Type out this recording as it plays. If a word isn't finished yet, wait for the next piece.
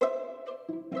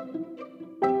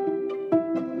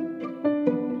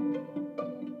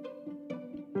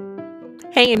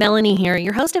Hey, Melanie here,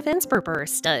 your host of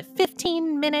Inspirburst, a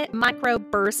 15-minute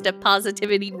microburst of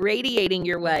positivity radiating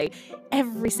your way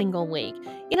every single week.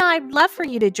 I'd love for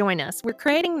you to join us. We're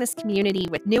creating this community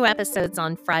with new episodes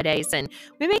on Fridays, and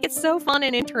we make it so fun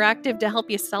and interactive to help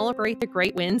you celebrate the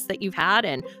great wins that you've had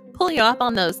and pull you up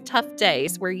on those tough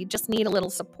days where you just need a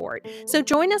little support. So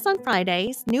join us on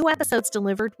Fridays, new episodes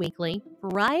delivered weekly,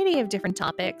 variety of different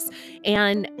topics,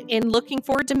 and looking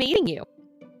forward to meeting you.